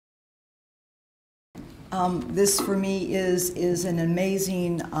This for me is an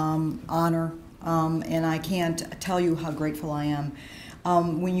amazing honor, and I can't tell you how grateful I am.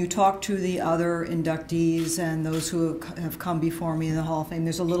 When you talk to the other inductees and those who have come before me in the Hall of Fame,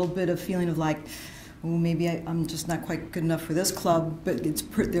 there's a little bit of feeling of like, well, maybe I'm just not quite good enough for this club, but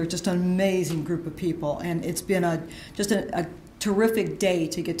they're just an amazing group of people, and it's been just a terrific day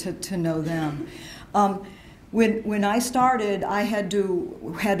to get to know them. When I started, I had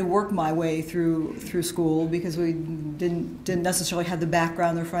to work my way through school because we didn't necessarily have the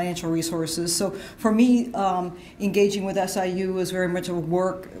background or financial resources. So for me, engaging with SIU was very much a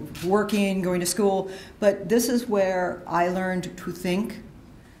working, going to school. But this is where I learned to think.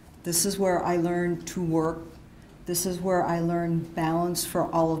 This is where I learned to work. This is where I learned balance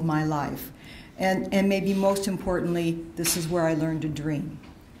for all of my life. And maybe most importantly, this is where I learned to dream.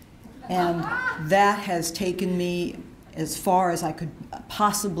 And that has taken me as far as I could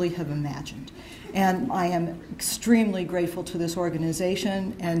possibly have imagined. And I am extremely grateful to this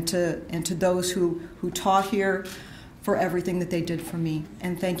organization and to those who taught here for everything that they did for me.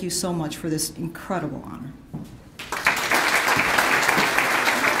 And thank you so much for this incredible honor.